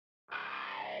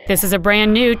This is a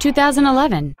brand new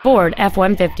 2011 Ford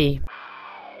F-150.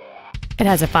 It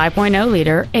has a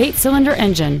 5.0-liter, 8-cylinder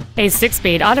engine, a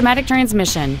 6-speed automatic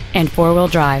transmission, and 4-wheel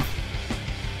drive.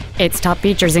 Its top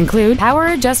features include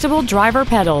power-adjustable driver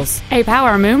pedals, a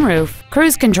power moonroof,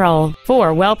 cruise control,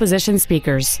 4 well-positioned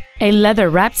speakers, a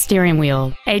leather-wrapped steering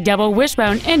wheel, a double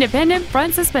wishbone independent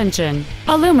front suspension,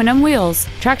 aluminum wheels,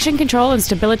 traction control and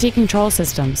stability control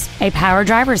systems, a power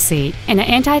driver's seat, and an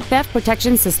anti-theft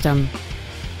protection system.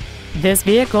 This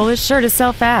vehicle is sure to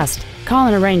sell fast. Call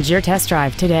and arrange your test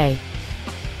drive today.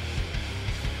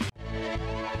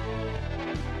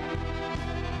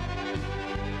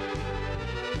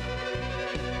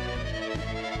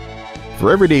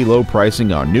 For everyday low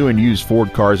pricing on new and used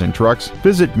Ford cars and trucks,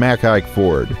 visit Mac Haik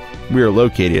Ford. We are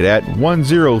located at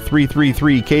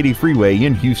 10333 Katy Freeway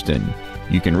in Houston.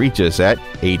 You can reach us at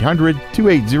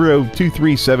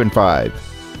 800-280-2375.